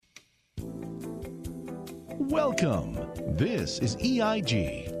Welcome. This is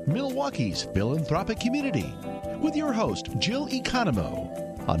EIG, Milwaukee's philanthropic community, with your host, Jill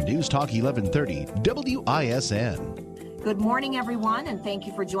Economou, on News Talk 1130 WISN. Good morning, everyone, and thank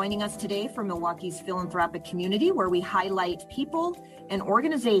you for joining us today for Milwaukee's philanthropic community, where we highlight people and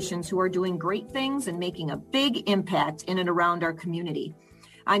organizations who are doing great things and making a big impact in and around our community.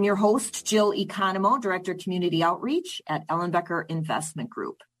 I'm your host, Jill Economou, Director of Community Outreach at Ellenbecker Investment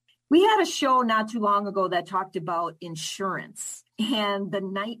Group. We had a show not too long ago that talked about insurance and the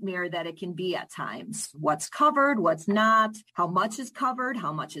nightmare that it can be at times. What's covered, what's not, how much is covered,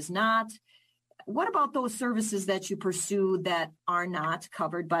 how much is not. What about those services that you pursue that are not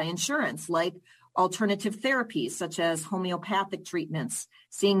covered by insurance, like alternative therapies, such as homeopathic treatments,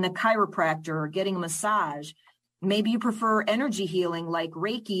 seeing the chiropractor or getting a massage? Maybe you prefer energy healing like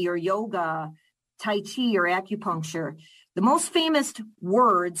Reiki or yoga, Tai Chi or acupuncture. The most famous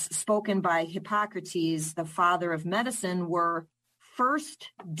words spoken by Hippocrates, the father of medicine, were first,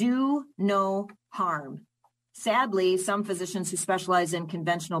 do no harm. Sadly, some physicians who specialize in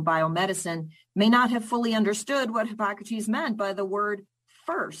conventional biomedicine may not have fully understood what Hippocrates meant by the word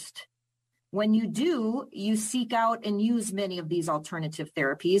first. When you do, you seek out and use many of these alternative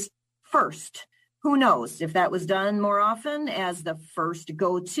therapies first. Who knows? If that was done more often as the first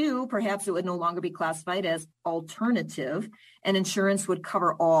go-to, perhaps it would no longer be classified as alternative, and insurance would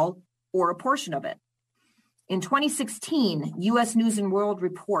cover all or a portion of it. In 2016, U.S. News and World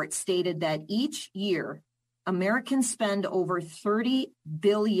Report stated that each year, Americans spend over $30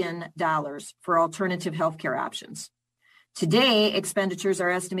 billion for alternative healthcare options. Today, expenditures are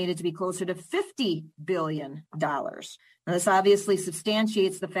estimated to be closer to $50 billion. Now, this obviously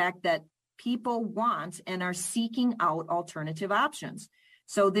substantiates the fact that people want and are seeking out alternative options.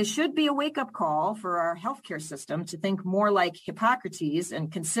 So this should be a wake-up call for our healthcare system to think more like Hippocrates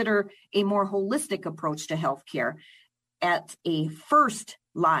and consider a more holistic approach to healthcare at a first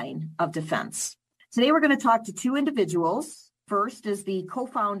line of defense. Today, we're going to talk to two individuals. First is the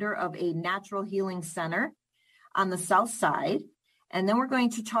co-founder of a natural healing center on the South Side. And then we're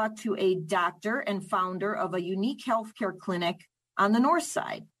going to talk to a doctor and founder of a unique healthcare clinic on the North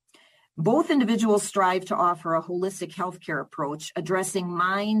Side. Both individuals strive to offer a holistic healthcare approach addressing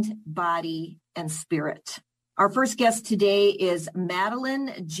mind, body, and spirit. Our first guest today is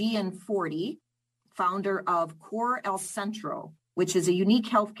Madeline Gianforte, founder of Core El Centro, which is a unique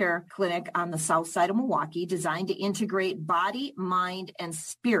healthcare clinic on the South Side of Milwaukee designed to integrate body, mind, and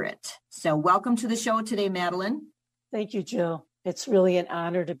spirit. So welcome to the show today, Madeline. Thank you, Jill. It's really an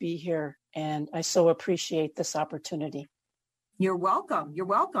honor to be here, and I so appreciate this opportunity. You're welcome. You're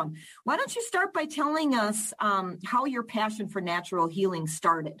welcome. Why don't you start by telling us how your passion for natural healing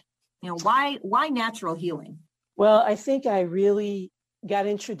started? Why natural healing? Well, I think I really got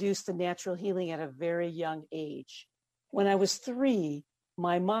introduced to natural healing at a very young age. When I was 3,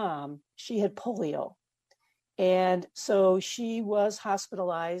 my mom, she had polio. And so she was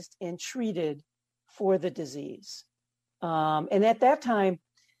hospitalized and treated for the disease. And at that time,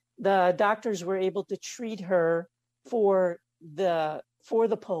 the doctors were able to treat her for the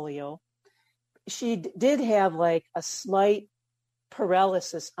polio. She did have like a slight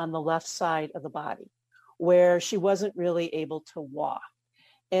paralysis on the left side of the body where she wasn't really able to walk.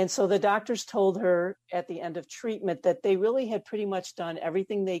 And so the doctors told her at the end of treatment that they really had pretty much done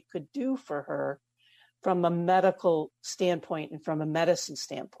everything they could do for her from a medical standpoint and from a medicine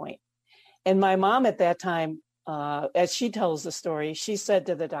standpoint. And my mom at that time, as she tells the story, she said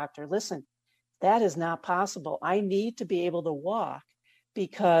to the doctor, listen, that is not possible. I need to be able to walk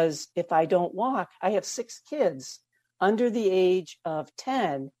because if I don't walk, I have 6 kids under the age of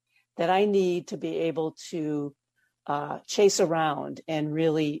 10 that I need to be able to chase around and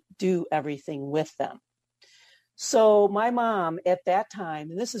really do everything with them. So my mom at that time,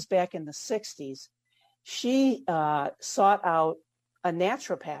 and this is back in the 60s, she sought out a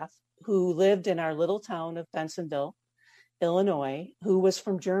naturopath who lived in our little town of Bensonville, Illinois, who was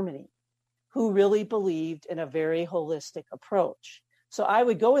from Germany, who really believed in a very holistic approach. So I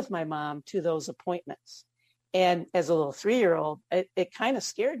would go with my mom to those appointments. And as a little 3-year-old, it kind of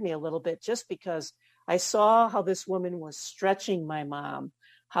scared me a little bit just because I saw how this woman was stretching my mom,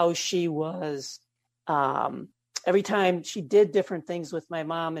 how she was, every time she did different things with my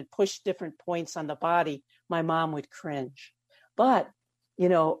mom and pushed different points on the body, my mom would cringe. But,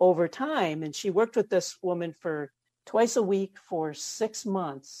 over time, and she worked with this woman for twice a week for 6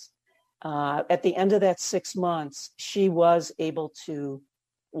 months. At the end of that 6 months, she was able to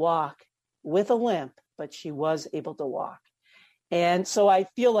walk with a limp, but she was able to walk. And so I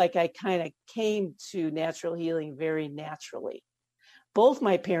feel like I kind of came to natural healing very naturally. Both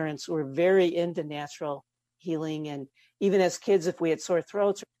my parents were very into natural healing. And even as kids, if we had sore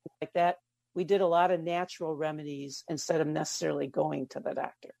throats or something like that, we did a lot of natural remedies instead of necessarily going to the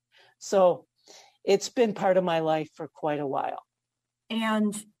doctor. So it's been part of my life for quite a while.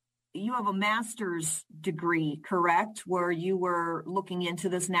 And you have a master's degree, correct? Where you were looking into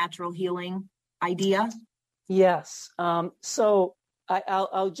this natural healing idea? Yes. So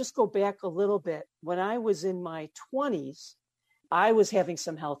I'll just go back a little bit. When I was in my 20s, I was having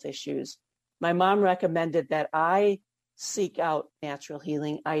some health issues. My mom recommended that I seek out natural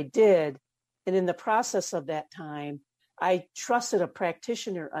healing. I did. And in the process of that time, I trusted a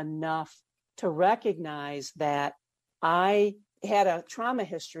practitioner enough to recognize that I had a trauma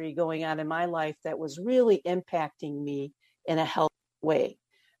history going on in my life that was really impacting me in a healthy way.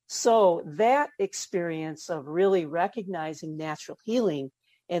 So that experience of really recognizing natural healing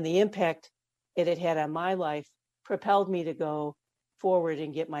and the impact it had had on my life propelled me to go forward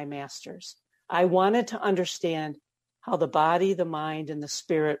and get my master's. I wanted to understand how the body, the mind, and the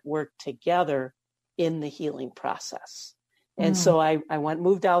spirit work together in the healing process. And so I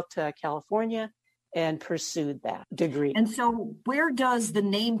moved out to California and pursued that degree. And so where does the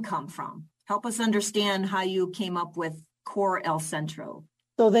name come from? Help us understand how you came up with Core El Centro.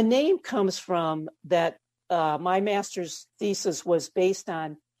 So the name comes from that my master's thesis was based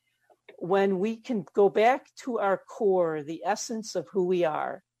on when we can go back to our core, the essence of who we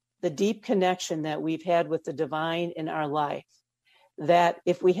are, the deep connection that we've had with the divine in our life, that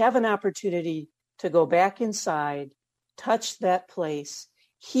if we have an opportunity to go back inside, touch that place,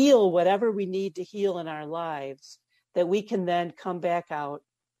 heal whatever we need to heal in our lives, that we can then come back out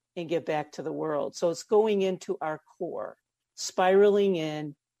and get back to the world. So it's going into our core, spiraling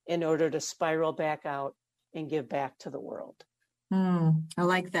in order to spiral back out and give back to the world. I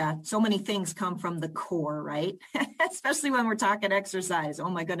like that. So many things come from the core, right? Especially when we're talking exercise. Oh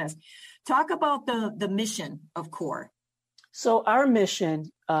my goodness. Talk about the mission of Core. So our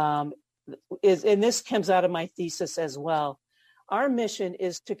mission is, and this comes out of my thesis as well, our mission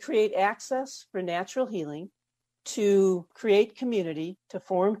is to create access for natural healing, to create community, to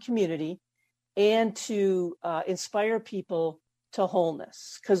form community, and to inspire people to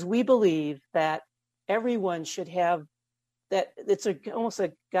wholeness. Because we believe that everyone should have that it's almost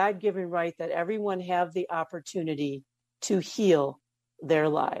a God-given right that everyone have the opportunity to heal their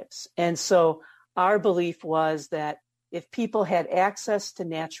lives. And so our belief was that if people had access to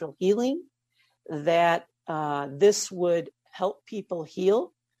natural healing, that this would help people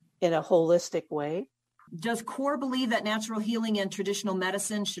heal in a holistic way. Does Core believe that natural healing and traditional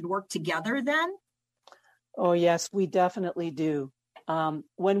medicine should work together then? Oh, yes, we definitely do.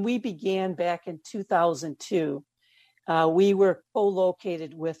 When we began back in 2002, we were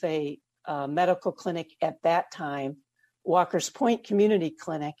co-located with a medical clinic at that time, Walker's Point Community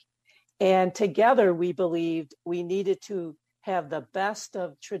Clinic. And together we believed we needed to have the best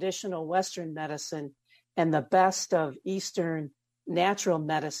of traditional Western medicine and the best of Eastern natural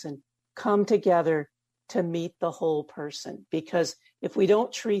medicine come together to meet the whole person. Because if we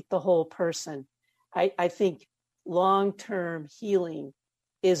don't treat the whole person, I think long-term healing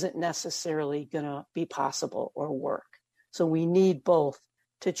isn't necessarily going to be possible or work. So we need both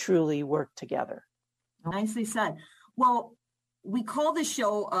to truly work together. Nicely said. Well, we call the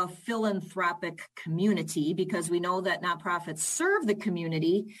show a philanthropic community because we know that nonprofits serve the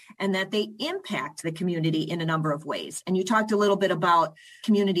community and that they impact the community in a number of ways. And you talked a little bit about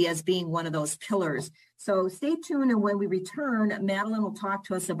community as being one of those pillars. So stay tuned, and when we return, Madeline will talk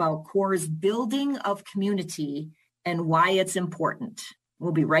to us about Core's building of community and why it's important.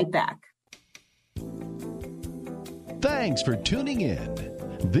 We'll be right back. Thanks for tuning in.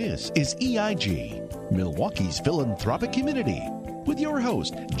 This is EIG, Milwaukee's philanthropic community, with your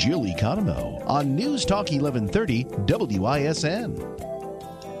host, Jill Economou, on News Talk 1130 WISN.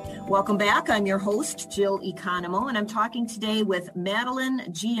 Welcome back. I'm your host, Jill Economou, and I'm talking today with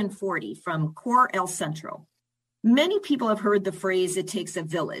Madeline Gianforti from Core El Centro. Many people have heard the phrase, it takes a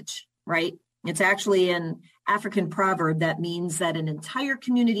village, right? It's actually an African proverb that means that an entire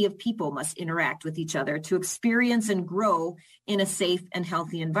community of people must interact with each other to experience and grow in a safe and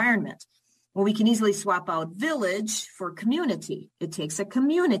healthy environment. Well, we can easily swap out village for community. It takes a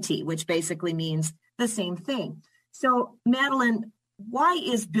community, which basically means the same thing. So, Madeline, why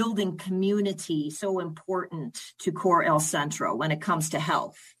is building community so important to Core El Centro when it comes to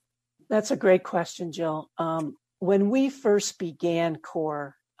health? That's a great question, Jill. When we first began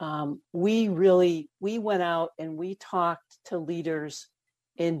Core, we went out and we talked to leaders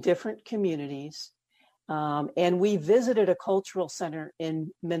in different communities, and we visited a cultural center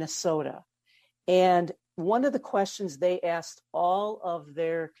in Minnesota. And one of the questions they asked all of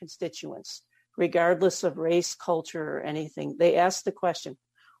their constituents, regardless of race, culture, or anything. They ask the question,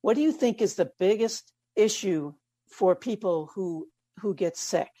 what do you think is the biggest issue for people who get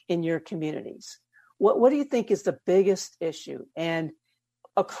sick in your communities? What do you think is the biggest issue? And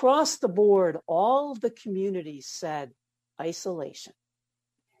across the board, all of the communities said isolation.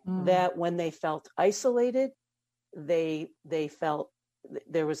 That when they felt isolated, they felt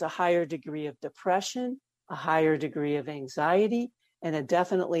there was a higher degree of depression, a higher degree of anxiety, and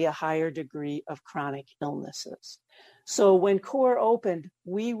definitely a higher degree of chronic illnesses. So when CORE opened,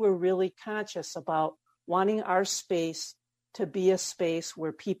 we were really conscious about wanting our space to be a space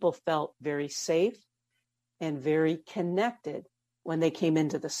where people felt very safe and very connected when they came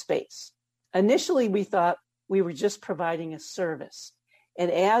into the space. Initially, we thought we were just providing a service. And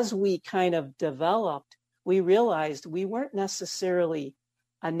as we kind of developed, we realized we weren't necessarily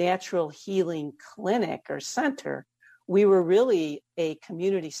a natural healing clinic or center. We were really a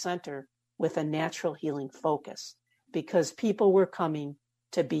community center with a natural healing focus because people were coming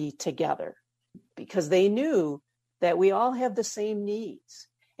to be together because they knew that we all have the same needs.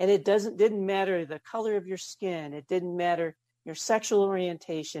 And it didn't matter the color of your skin. It didn't matter your sexual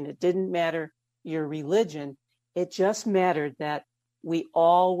orientation. It didn't matter your religion. It just mattered that we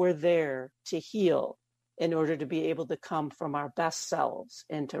all were there to heal in order to be able to come from our best selves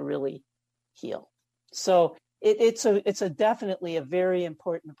and to really heal. So it's definitely a very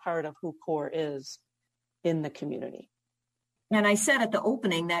important part of who CORE is in the community. And I said at the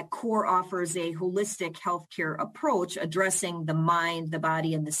opening that CORE offers a holistic healthcare approach addressing the mind, the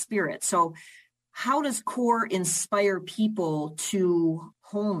body, and the spirit. So how does CORE inspire people to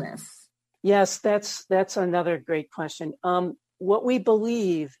wholeness? Yes, that's another great question. What we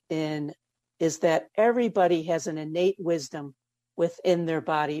believe in is that everybody has an innate wisdom within their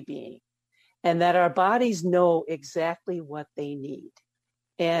body being, and that our bodies know exactly what they need,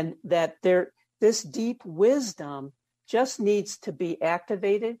 and that this deep wisdom just needs to be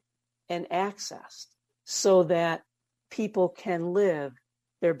activated and accessed so that people can live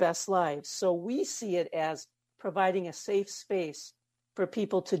their best lives. So we see it as providing a safe space for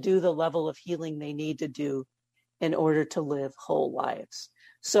people to do the level of healing they need to do in order to live whole lives.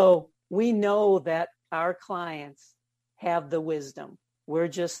 So we know that our clients have the wisdom. We're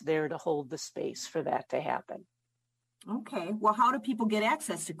just there to hold the space for that to happen. Okay. Well, how do people get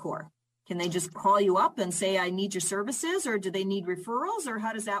access to CORE? Can they just call you up and say, I need your services, or do they need referrals, or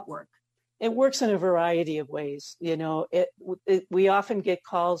how does that work? It works in a variety of ways. You know, we often get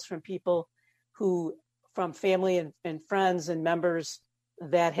calls from people from family and friends and members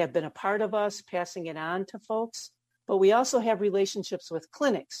that have been a part of us, passing it on to folks. But we also have relationships with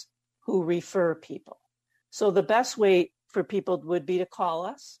clinics who refer people. So the best way for people would be to call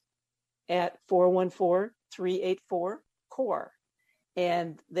us at 414-384-CORE.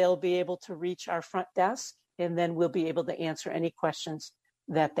 And they'll be able to reach our front desk, and then we'll be able to answer any questions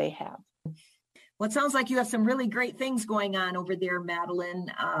that they have. Well, it sounds like you have some really great things going on over there,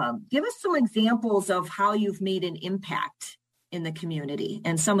 Madeline. Give us some examples of how you've made an impact in the community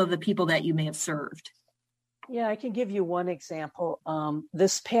and some of the people that you may have served. Yeah, I can give you one example.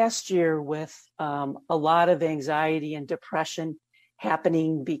 This past year, with a lot of anxiety and depression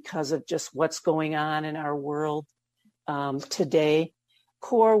happening because of just what's going on in our world today,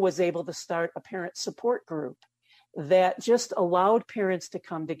 CORE was able to start a parent support group that just allowed parents to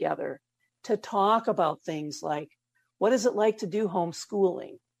come together to talk about things like, what is it like to do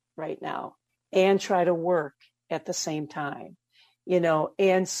homeschooling right now and try to work at the same time? You know,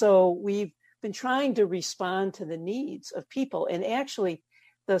 and so we've been trying to respond to the needs of people. And actually,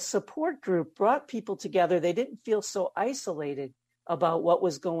 the support group brought people together. They didn't feel so isolated about what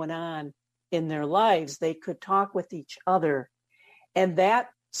was going on in their lives. They could talk with each other. And that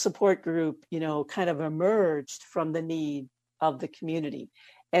support group, you know, kind of emerged from the need of the community.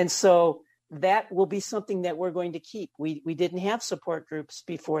 And so that will be something that we're going to keep. We didn't have support groups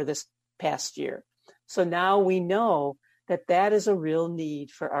before this past year. So now we know that is a real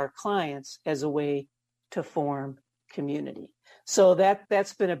need for our clients as a way to form community. So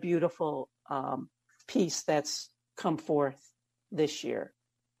that's been a beautiful piece that's come forth this year.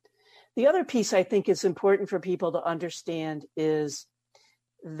 The other piece I think is important for people to understand is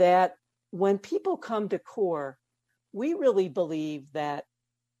that when people come to CORE, we really believe that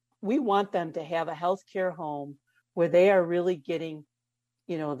we want them to have a healthcare home where they are really getting,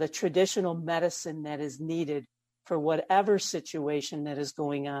 you know, the traditional medicine that is needed for whatever situation that is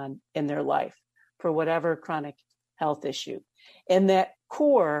going on in their life, for whatever chronic health issue. And that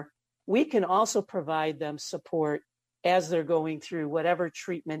CORE, we can also provide them support as they're going through whatever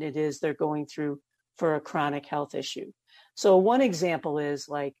treatment it is they're going through for a chronic health issue. So one example is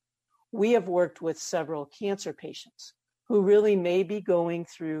like we have worked with several cancer patients who really may be going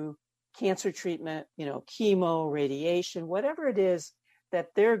through cancer treatment, chemo, radiation, whatever it is that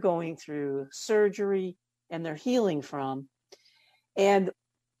they're going through, surgery, and they're healing from. And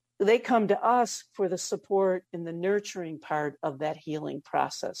they come to us for the support in the nurturing part of that healing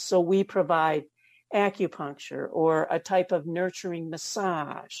process. So we provide acupuncture or a type of nurturing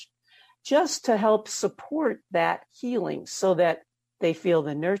massage just to help support that healing so that they feel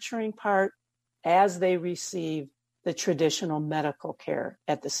the nurturing part as they receive the traditional medical care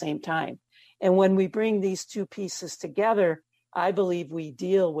at the same time. And when we bring these two pieces together, I believe we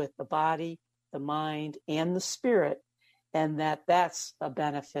deal with the body, the mind, and the spirit, and that's a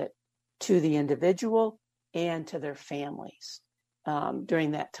benefit to the individual and to their families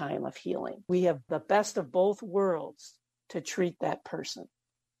during that time of healing. We have the best of both worlds to treat that person.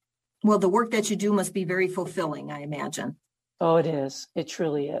 Well, the work that you do must be very fulfilling, I imagine. Oh, it is. It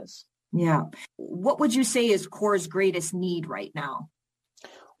truly is. Yeah. What would you say is CORE's greatest need right now?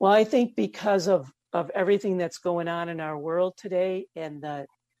 Well, I think because of everything that's going on in our world today, and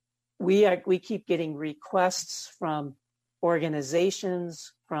we keep getting requests from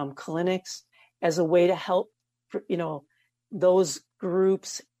organizations, from clinics, as a way to help, those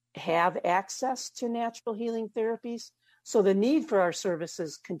groups have access to natural healing therapies. So the need for our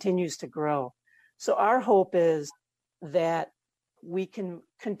services continues to grow. So our hope is that we can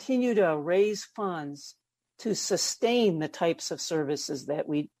continue to raise funds to sustain the types of services that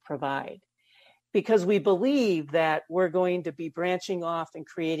we provide, because we believe that we're going to be branching off and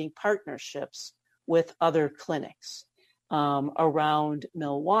creating partnerships with other clinics around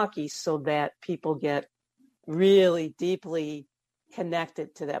Milwaukee so that people get really deeply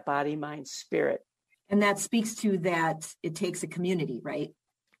connected to that body, mind, spirit. And that speaks to that it takes a community, right?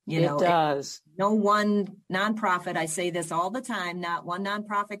 It does. No one nonprofit, I say this all the time, not one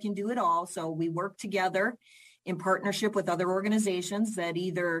nonprofit can do it all. So we work together in partnership with other organizations that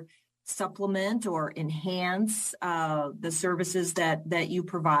either supplement or enhance the services that you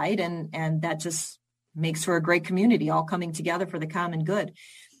provide. And that just makes for a great community, all coming together for the common good.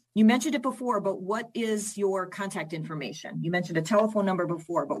 You mentioned it before, but what is your contact information? You mentioned a telephone number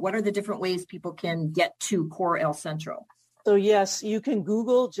before, but what are the different ways people can get to Core El Centro? So yes, you can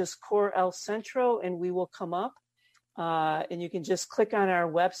Google just Core El Centro and we will come up. And you can just click on our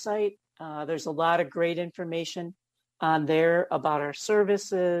website. There's a lot of great information on there about our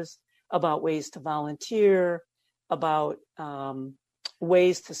services, about ways to volunteer, about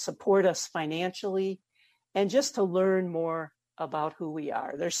ways to support us financially, and just to learn more about who we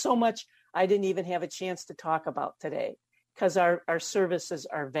are. There's so much I didn't even have a chance to talk about today because our services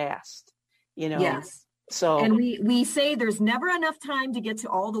are vast, Yes. So, and we say there's never enough time to get to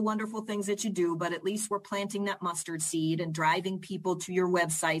all the wonderful things that you do, but at least we're planting that mustard seed and driving people to your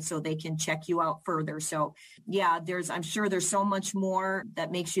website so they can check you out further. So yeah, I'm sure there's so much more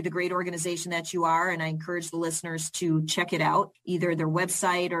that makes you the great organization that you are. And I encourage the listeners to check it out, either their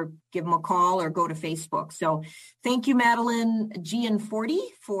website or give them a call or go to Facebook. So thank you, Madeline Gianforte,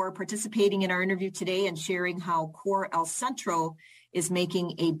 for participating in our interview today and sharing how Core El Centro is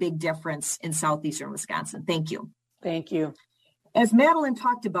making a big difference in southeastern Wisconsin. Thank you. Thank you. As Madeline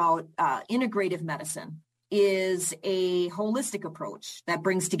talked about, integrative medicine is a holistic approach that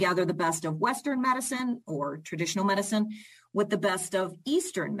brings together the best of Western medicine or traditional medicine with the best of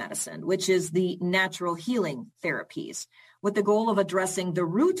Eastern medicine, which is the natural healing therapies, with the goal of addressing the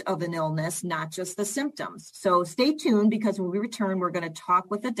root of an illness, not just the symptoms. So stay tuned, because when we return, we're going to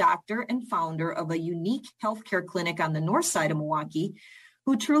talk with a doctor and founder of a unique healthcare clinic on the north side of Milwaukee,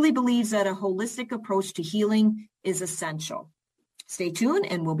 who truly believes that a holistic approach to healing is essential. Stay tuned,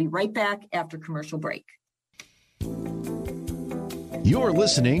 and we'll be right back after commercial break. You're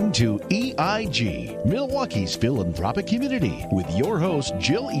listening to EIG, Milwaukee's philanthropic community, with your host,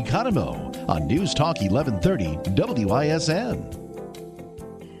 Jill Economou, on News Talk 1130 WISN.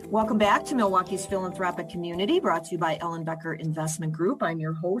 Welcome back to Milwaukee's philanthropic community, brought to you by Ellenbecker Investment Group. I'm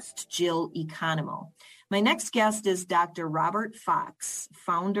your host, Jill Economou. My next guest is Dr. Robert Fox,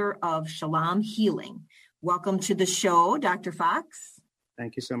 founder of Shalom Healing. Welcome to the show, Dr. Fox.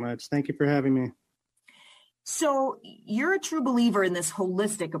 Thank you so much. Thank you for having me. So you're a true believer in this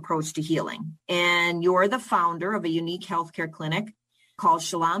holistic approach to healing, and you're the founder of a unique healthcare clinic called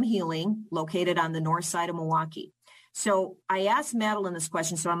Shalom Healing, located on the north side of Milwaukee. So I asked Madeline this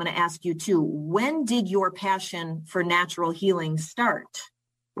question, so I'm going to ask you too. When did your passion for natural healing start?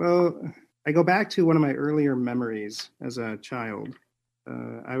 Well, I go back to one of my earlier memories as a child.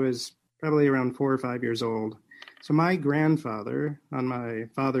 I was probably around 4 or 5 years old. So my grandfather on my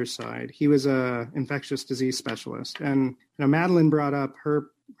father's side, he was a infectious disease specialist. And Madeline brought up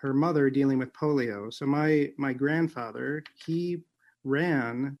her her mother dealing with polio. So my grandfather, he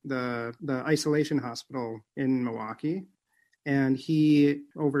ran the isolation hospital in Milwaukee, and he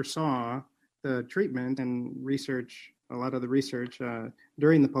oversaw the treatment and research, a lot of the research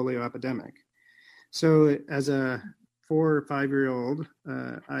during the polio epidemic. So as a 4 or 5-year-old,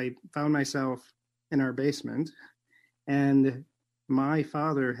 I found myself in our basement, and my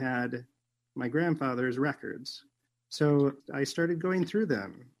father had my grandfather's records. So I started going through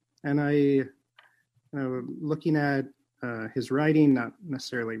them, and looking at his writing, not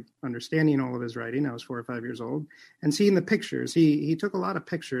necessarily understanding all of his writing. I was 4 or 5 years old, and seeing the pictures. He took a lot of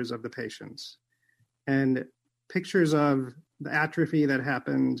pictures of the patients, and pictures of the atrophy that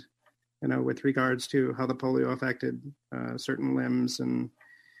happened, with regards to how the polio affected certain limbs and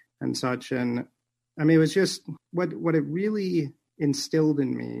such. And I mean, it was just what it really instilled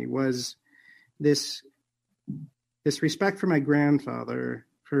in me was this respect for my grandfather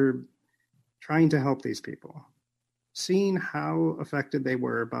for trying to help these people, seeing how affected they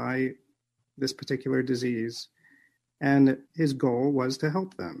were by this particular disease, and his goal was to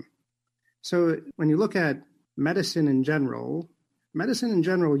help them. So when you look at medicine in general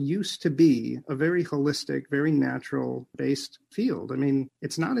used to be a very holistic, very natural-based field. I mean,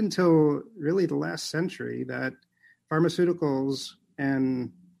 it's not until really the last century that pharmaceuticals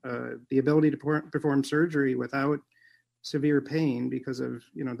and the ability to perform surgery without severe pain because of,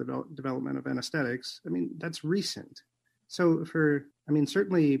 the development of anesthetics, I mean, that's recent. So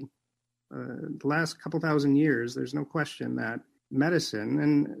certainly the last couple thousand years, there's no question that medicine,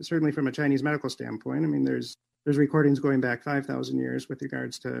 and certainly from a Chinese medical standpoint, I mean, there's recordings going back 5,000 years with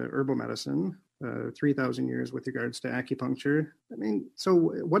regards to herbal medicine, 3,000 years with regards to acupuncture. I mean, so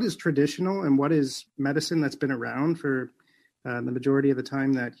what is traditional and what is medicine that's been around for the majority of the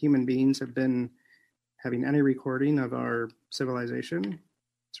time that human beings have been having any recording of our civilization?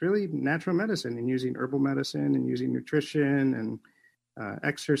 It's really natural medicine, and using herbal medicine and using nutrition and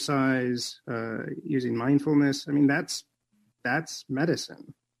exercise, using mindfulness. I mean, that's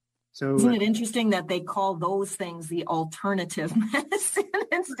medicine. So isn't it interesting that they call those things the alternative medicine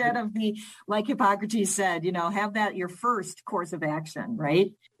instead of the, like Hippocrates said, have that your first course of action,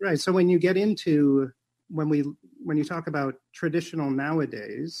 right? Right. So when you get into, when you talk about traditional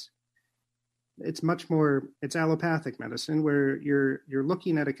nowadays, it's much more, it's allopathic medicine, where you're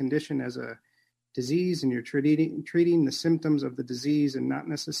looking at a condition as a disease, and you're treating the symptoms of the disease, and not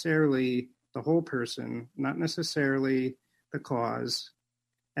necessarily the whole person, not necessarily the cause.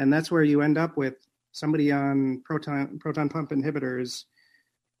 And that's where you end up with somebody on proton pump inhibitors,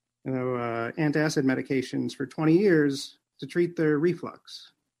 antacid medications for 20 years to treat their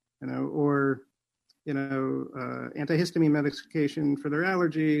reflux, or antihistamine medication for their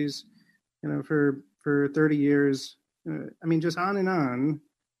allergies, for 30 years. I mean, just on and on,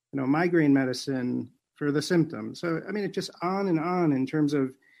 migraine medicine for the symptoms. So, I mean, it's just on and on in terms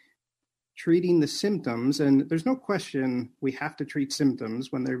of treating the symptoms. And there's no question we have to treat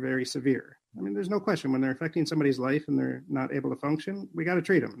symptoms when they're very severe. I mean, there's no question when they're affecting somebody's life and they're not able to function, we got to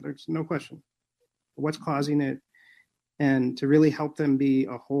treat them. There's no question. What's causing it? And to really help them be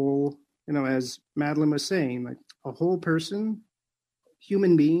a whole, as Madeline was saying, like a whole person,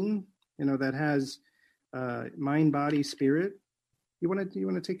 human being, that has mind, body, spirit. You want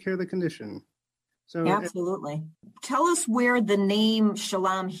to take care of the condition. So absolutely. Tell us where the name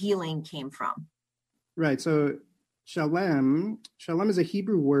Shalom Healing came from. Right. So Shalom is a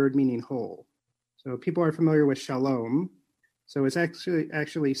Hebrew word meaning whole. So people are familiar with Shalom. So it's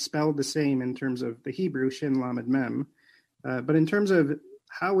actually spelled the same in terms of the Hebrew, Shin Lamed Mem. But in terms of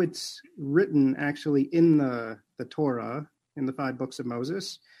how it's written actually in the Torah, in the 5 books of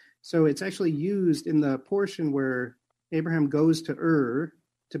Moses, so it's actually used in the portion where Abraham goes to Ur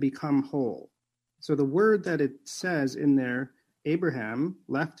to become whole. So the word that it says in there, Abraham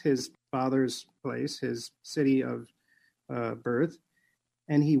left his father's place, his city of birth,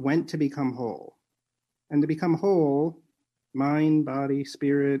 and he went to become whole. And to become whole, mind, body,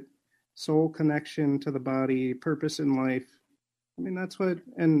 spirit, soul connection to the body, purpose in life. I mean, that's what,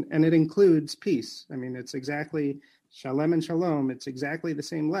 and it includes peace. I mean, it's exactly Shalem and Shalom. It's exactly the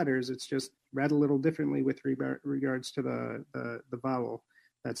same letters. It's just read a little differently with regards to the vowel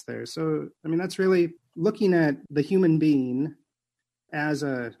that's there. So, I mean, that's really looking at the human being as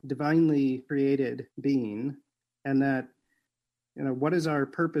a divinely created being, and that, what is our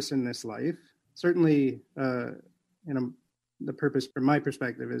purpose in this life? Certainly, the purpose from my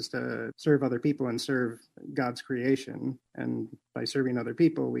perspective is to serve other people and serve God's creation. And by serving other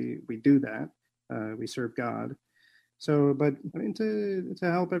people, we do that. We serve God. So, but I mean, to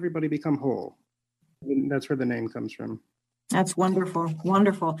help everybody become whole. That's where the name comes from. That's wonderful.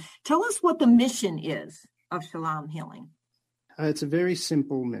 Wonderful. Tell us what the mission is of Shalom Healing. It's a very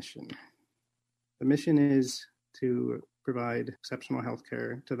simple mission. The mission is to provide exceptional health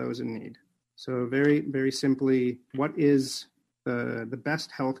care to those in need. So very, very simply, what is the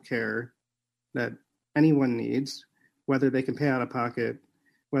best health care that anyone needs, whether they can pay out of pocket,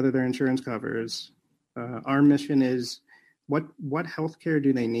 whether their insurance covers? Our mission is what health care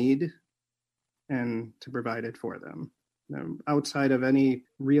do they need, and to provide it for them, outside of any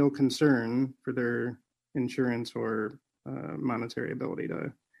real concern for their insurance or monetary ability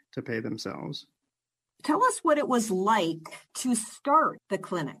to pay themselves. Tell us what it was like to start the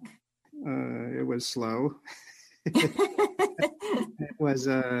clinic. It was slow. It was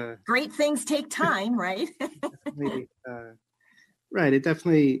great things take time, right? Right.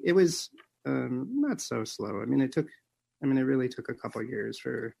 It was not so slow. I mean, it really took a couple of years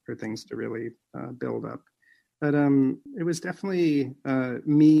for things to really build up. But it was definitely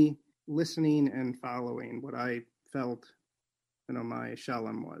me listening and following what I felt, my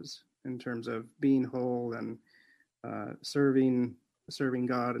shalom was, in terms of being whole and serving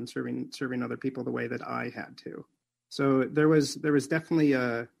God and serving other people the way that I had to. So there was definitely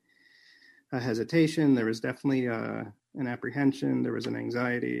a hesitation. There was definitely an apprehension. There was an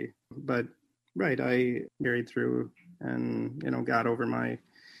anxiety. But I carried through and got over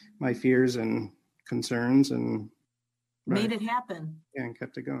my fears and concerns and made it happen. Yeah, and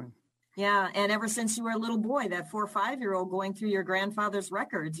kept it going. Yeah, and ever since you were a little boy, that 4 or 5-year-old going through your grandfather's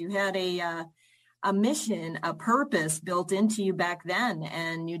records, you had a mission, a purpose built into you back then,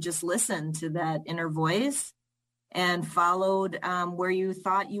 and you just listened to that inner voice and followed where you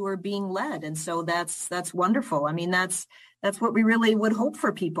thought you were being led. And so that's wonderful. I mean, that's what we really would hope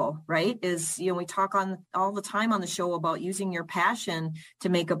for people, right? Is, we talk on all the time on the show about using your passion to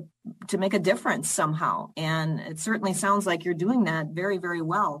make a difference somehow. And it certainly sounds like you're doing that very, very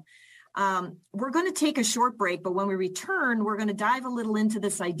well. We're going to take a short break, but when we return, we're going to dive a little into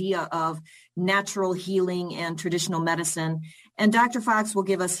this idea of natural healing and traditional medicine. And Dr. Fox will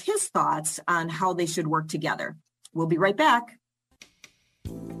give us his thoughts on how they should work together. We'll be right back.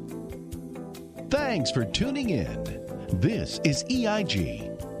 Thanks for tuning in. This is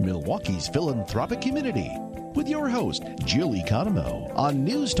EIG, Milwaukee's philanthropic community, with your host, Jill Economou, on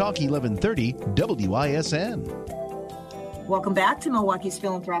News Talk 1130 WISN. Welcome back to Milwaukee's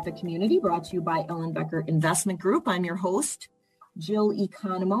Philanthropic Community, brought to you by Ellen Becker Investment Group. I'm your host, Jill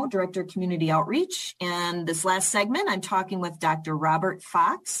Economou, Director of Community Outreach. And this last segment, I'm talking with Dr. Robert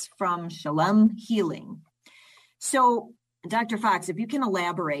Fox from Shalom Healing. So, Dr. Fox, if you can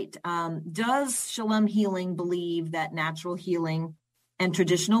elaborate, does Shalom Healing believe that natural healing and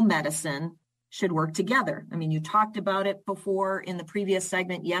traditional medicine should work together? I mean, you talked about it before in the previous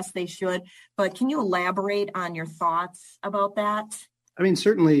segment. Yes, they should. But can you elaborate on your thoughts about that? I mean,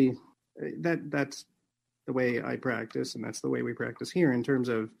 certainly that's the way I practice, and that's the way we practice here in terms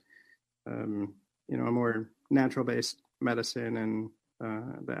of, a more natural-based medicine and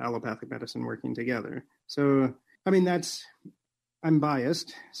the allopathic medicine working together. So, I mean, I'm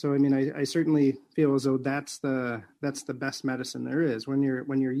biased. So, I mean, I certainly feel as though that's the best medicine there is when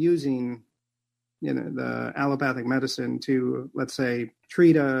you're using the allopathic medicine to, let's say,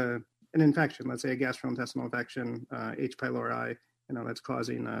 treat an infection, let's say a gastrointestinal infection, H. pylori, that's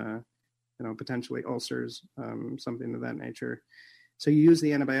causing, potentially ulcers, something of that nature. So you use the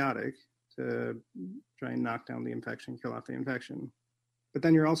antibiotic to try and knock down the infection, kill off the infection. But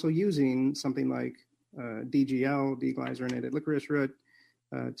then you're also using something like DGL, deglycerinated licorice root,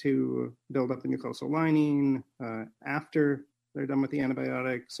 to build up the mucosal lining after they're done with the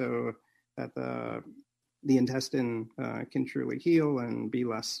antibiotic, so that the intestine can truly heal and be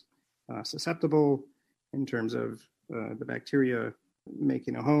less susceptible in terms of the bacteria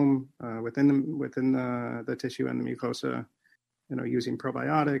making a home within the tissue and the mucosa. Using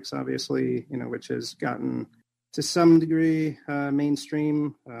probiotics, obviously, which has gotten to some degree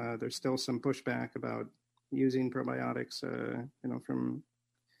mainstream. There's still some pushback about using probiotics, from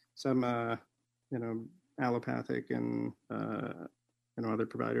some allopathic and other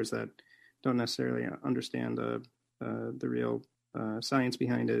providers that don't necessarily understand the real science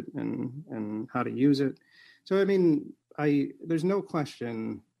behind it and how to use it. So, I mean, there's no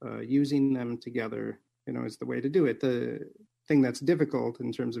question using them together, is the way to do it. The thing that's difficult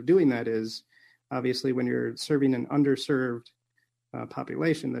in terms of doing that is obviously when you're serving an underserved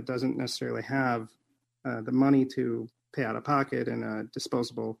population that doesn't necessarily have the money to pay out of pocket and a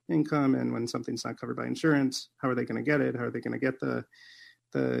disposable income, and when something's not covered by insurance, how are they going to get it? How are they going to get the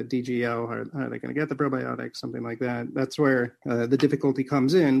DGL? How are they going to get the probiotics? Something like that. That's where the difficulty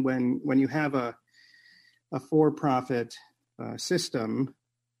comes in when you have a for-profit system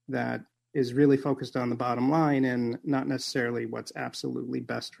that is really focused on the bottom line and not necessarily what's absolutely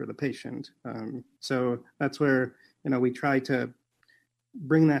best for the patient. So that's where, we try to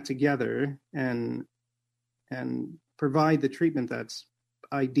bring that together and provide the treatment that's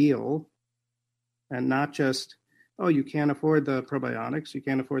ideal, and not just, oh, you can't afford the probiotics, you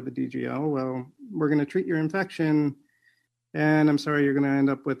can't afford the DGL. Well, we're going to treat your infection, and I'm sorry, you're going to end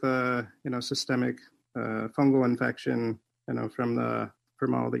up with a systemic fungal infection,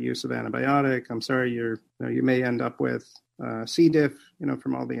 from all the use of antibiotic. I'm sorry, you may end up with C. diff,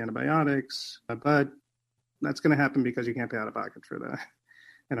 from all the antibiotics, but that's going to happen because you can't pay out of pocket for the,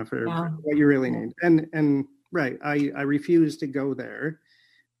 for what you really need. And right, I refuse to go there.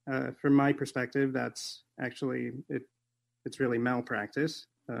 From my perspective, that's actually it's really malpractice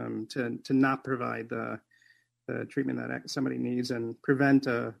to not provide the treatment that somebody needs and prevent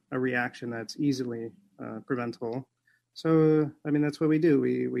a reaction that's easily preventable. So, that's what we do.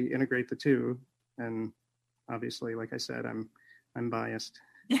 We integrate the two, and obviously, like I said, I'm biased.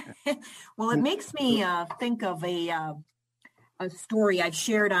 Well, it makes me think of a story I've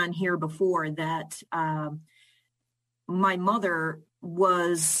shared on here before, that my mother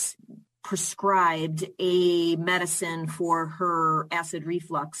was prescribed a medicine for her acid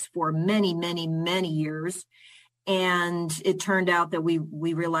reflux for many, many, many years. And it turned out that we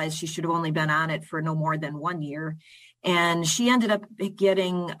realized she should have only been on it for no more than 1 year. And she ended up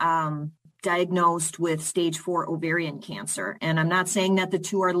getting diagnosed with stage 4 ovarian cancer. And I'm not saying that the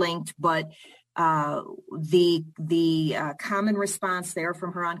two are linked, but the common response there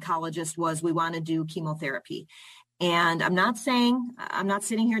from her oncologist was, we want to do chemotherapy. And I'm not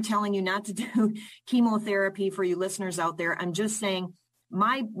sitting here telling you not to do chemotherapy for you listeners out there. I'm just saying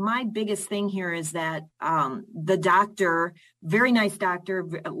my biggest thing here is that the doctor, very nice doctor,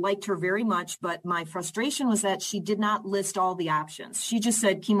 liked her very much, but my frustration was that she did not list all the options. She just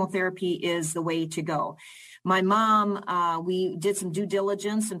said chemotherapy is the way to go. My mom, we did some due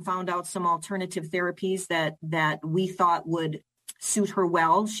diligence and found out some alternative therapies that we thought would suit her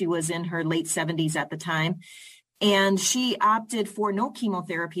well. She was in her late 70s at the time, and she opted for no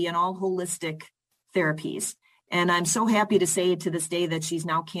chemotherapy and all holistic therapies. And I'm so happy to say to this day that she's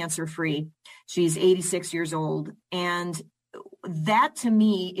now cancer-free. She's 86 years old. And that to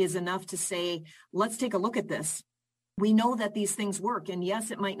me is enough to say, let's take a look at this. We know that these things work. And yes,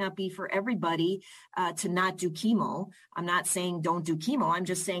 it might not be for everybody to not do chemo. I'm not saying don't do chemo. I'm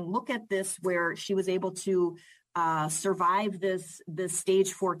just saying, look at this, where she was able to survive this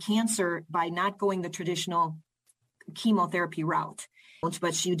stage 4 cancer by not going the traditional chemotherapy route.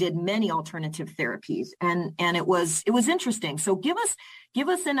 But she did many alternative therapies, and it was interesting. So give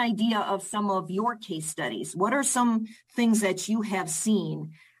us an idea of some of your case studies. What are some things that you have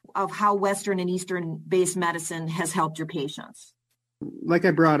seen of how Western and Eastern based medicine has helped your patients? Like I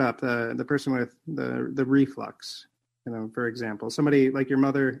brought up, the person with the reflux, for example, somebody like your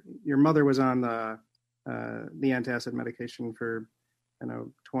mother was on the antacid medication for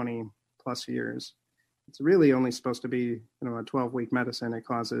 20 plus years. It's really only supposed to be, a 12-week medicine.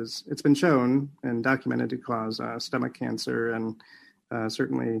 It's been shown and documented to cause stomach cancer and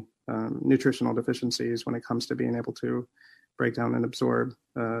certainly nutritional deficiencies when it comes to being able to break down and absorb,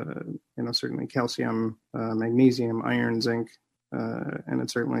 certainly calcium, magnesium, iron, zinc, and it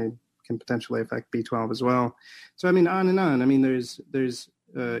certainly can potentially affect B12 as well. So, on and on. There's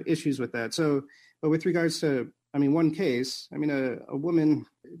issues with that. So, but with regards to, one case, a woman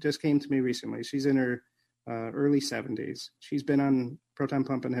just came to me recently. She's in her early 70s. She's been on proton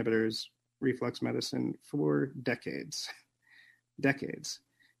pump inhibitors, reflux medicine for decades.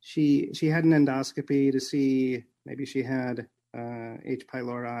 She had an endoscopy to see maybe she had H.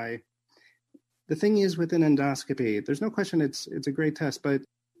 pylori. The thing is, with an endoscopy, there's no question it's a great test, but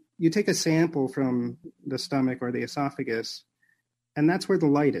you take a sample from the stomach or the esophagus, and that's where the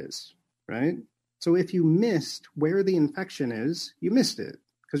light is, right? So if you missed where the infection is, you missed it,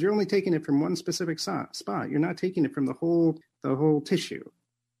 because you're only taking it from one specific spot. You're not taking it from the whole tissue.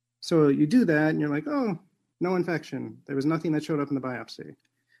 So you do that, and you're like, oh, no infection. There was nothing that showed up in the biopsy.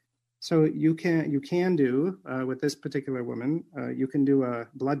 So you can do with this particular woman, you can do a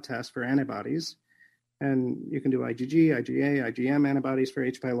blood test for antibodies, and you can do IgG, IgA, IgM antibodies for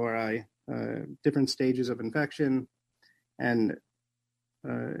H. pylori, different stages of infection, and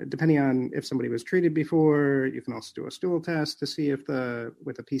depending on if somebody was treated before, you can also do a stool test to see if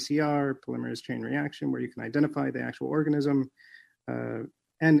with a PCR, polymerase chain reaction, where you can identify the actual organism,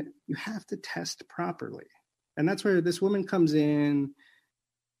 and you have to test properly. And that's where this woman comes in.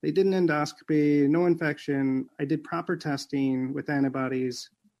 They did an endoscopy, no infection. I did proper testing with antibodies.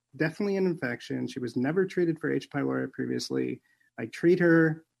 definitely an infection. She was never treated for H. pylori previously. I treat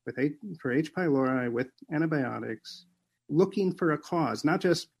her for H. pylori with antibiotics, looking for a cause, not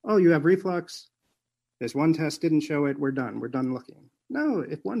just, oh, you have reflux. This one test didn't show it. We're done. We're done looking. No,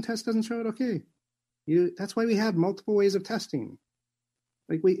 if one test doesn't show it, okay. That's why we have multiple ways of testing.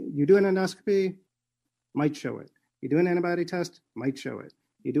 Like you do an endoscopy, might show it. You do an antibody test, might show it.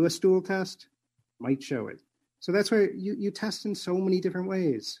 You do a stool test, might show it. So that's where you test in so many different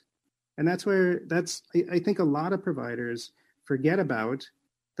ways. And I think a lot of providers forget about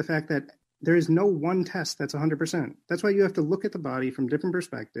the fact that there is no one test that's 100%. That's why you have to look at the body from different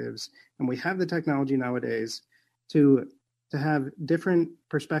perspectives. And we have the technology nowadays to have different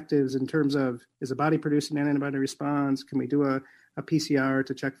perspectives in terms of, is the body producing an antibody response? Can we do a PCR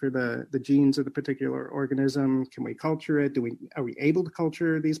to check for the genes of the particular organism? Can we culture it? Are we able to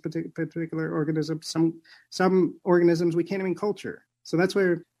culture these particular organisms? Some organisms we can't even culture. So that's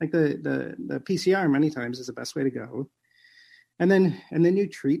where like the PCR many times is the best way to go. And then you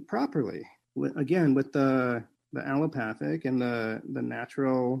treat properly. Again, with the allopathic and the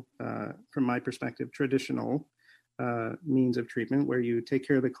natural, from my perspective, traditional means of treatment, where you take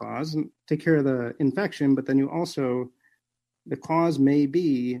care of the cause and take care of the infection, but then you also, the cause may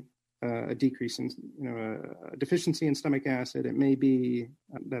be a decrease in, a deficiency in stomach acid. It may be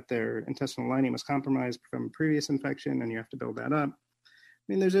that their intestinal lining was compromised from previous infection, and you have to build that up. I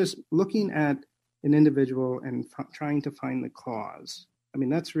mean, there's just looking at an individual and trying to find the cause. I mean,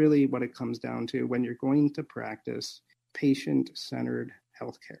 that's really what it comes down to when you're going to practice patient-centered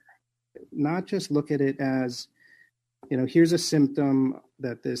healthcare. Not just look at it as, here's a symptom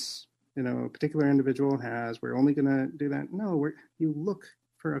that this, particular individual has. We're only going to do that. No, you look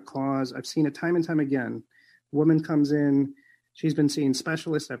for a cause. I've seen it time and time again. A woman comes in, she's been seeing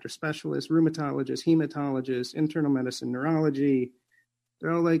specialist after specialist, rheumatologist, hematologist, internal medicine, neurology.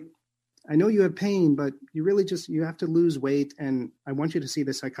 They're all like, I know you have pain, but you have to lose weight, and I want you to see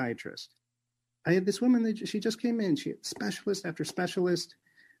the psychiatrist. I had this woman she just came in. She had specialist after specialist.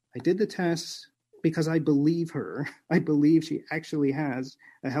 I did the tests because I believe her. I believe she actually has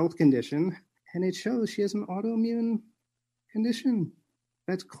a health condition, and it shows she has an autoimmune condition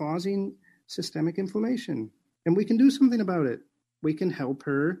that's causing systemic inflammation. And we can do something about it. We can help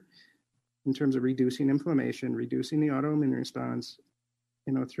her in terms of reducing inflammation, reducing the autoimmune response,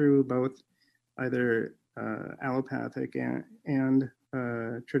 through both either allopathic and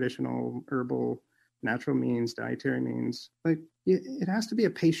traditional herbal, natural means, dietary means. Like it has to be a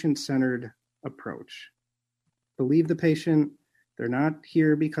patient-centered approach. Believe the patient. They're not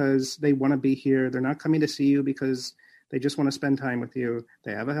here because they want to be here. They're not coming to see you because they just want to spend time with you.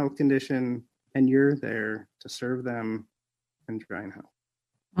 They have a health condition, and you're there to serve them and try and help.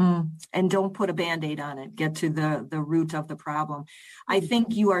 And don't put a Band-Aid on it. Get to the root of the problem. I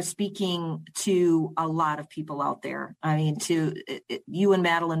think you are speaking to a lot of people out there. I mean, to you and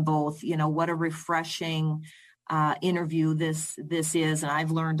Madeline both, what a refreshing interview this is. And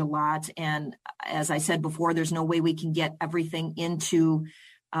I've learned a lot. And as I said before, there's no way we can get everything into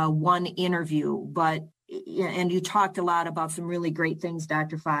one interview. And you talked a lot about some really great things,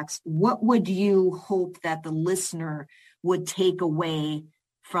 Dr. Fox. What would you hope that the listener would take away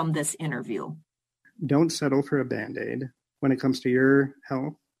from this interview? Don't settle for a Band-Aid when it comes to your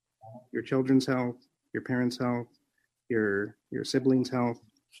health, your children's health, your parents' health, your siblings' health,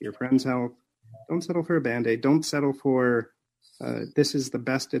 your friends' health. Don't settle for a Band-Aid. Don't settle for this is the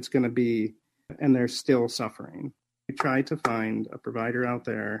best it's going to be, and they're still suffering. Try to find a provider out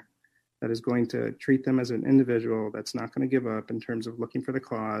there that is going to treat them as an individual, that's not going to give up in terms of looking for the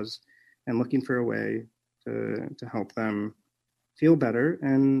cause and looking for a way to help them feel better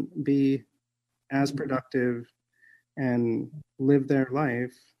and be as productive and live their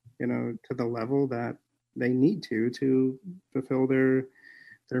life, to the level that they need to fulfill their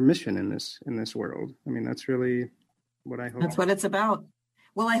mission in this world. I mean, that's really what I hope. That's what it's about.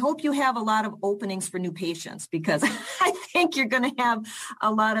 Well, I hope you have a lot of openings for new patients, because I think you're going to have a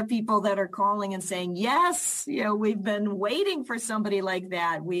lot of people that are calling and saying, yes, we've been waiting for somebody like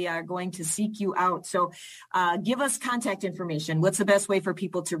that. We are going to seek you out. So give us contact information. What's the best way for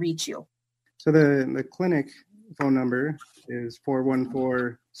people to reach you? So the clinic phone number is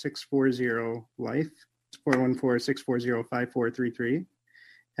 414-640-LIFE. It's 414-640-5433.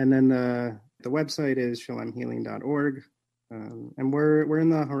 And then the website is shalemhealing.org. And we're in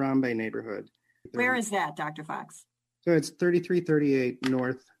the Harambe neighborhood. Where is that, Dr. Fox? So it's 3338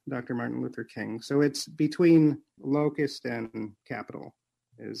 North Dr. Martin Luther King. So it's between Locust and Capitol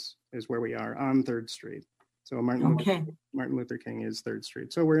is where we are on 3rd Street. So Martin Luther King is 3rd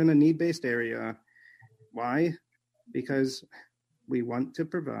Street. So we're in a need-based area. Why? Because We want to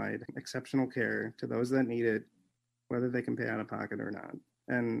provide exceptional care to those that need it, whether they can pay out of pocket or not.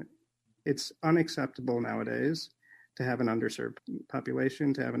 And it's unacceptable nowadays to have an underserved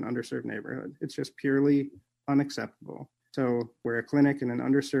population, to have an underserved neighborhood. It's just purely unacceptable. So we're a clinic in an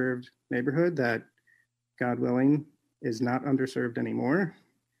underserved neighborhood that, God willing, is not underserved anymore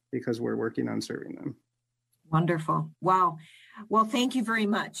because we're working on serving them. Wonderful. Wow. Well, thank you very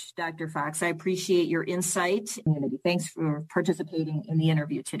much, Dr. Fox. I appreciate your insight. Thanks for participating in the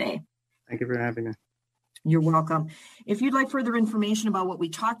interview today. Thank you for having me. You're welcome. If you'd like further information about what we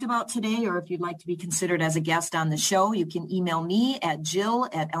talked about today, or if you'd like to be considered as a guest on the show, you can email me at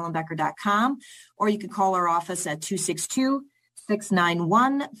jill@ellenbecker.com, or you can call our office at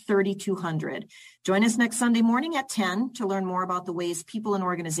 262-691-3200. Join us next Sunday morning at 10 to learn more about the ways people and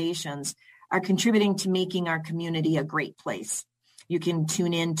organizations are contributing to making our community a great place. You can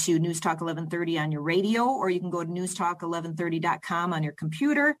tune in to News Talk 1130 on your radio, or you can go to newstalk1130.com on your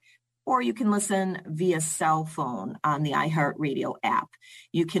computer, or you can listen via cell phone on the iHeartRadio app.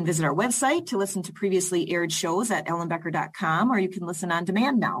 You can visit our website to listen to previously aired shows at ellenbecker.com, or you can listen on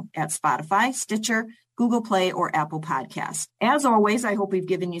demand now at Spotify, Stitcher, Google Play, or Apple Podcasts. As always, I hope we've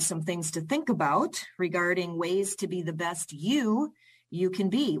given you some things to think about regarding ways to be the best you can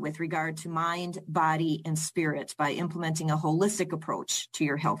be with regard to mind, body, and spirit by implementing a holistic approach to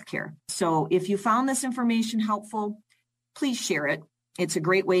your healthcare. So if you found this information helpful, please share it. It's a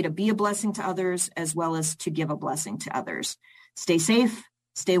great way to be a blessing to others as well as to give a blessing to others. Stay safe,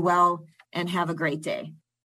 stay well, and have a great day.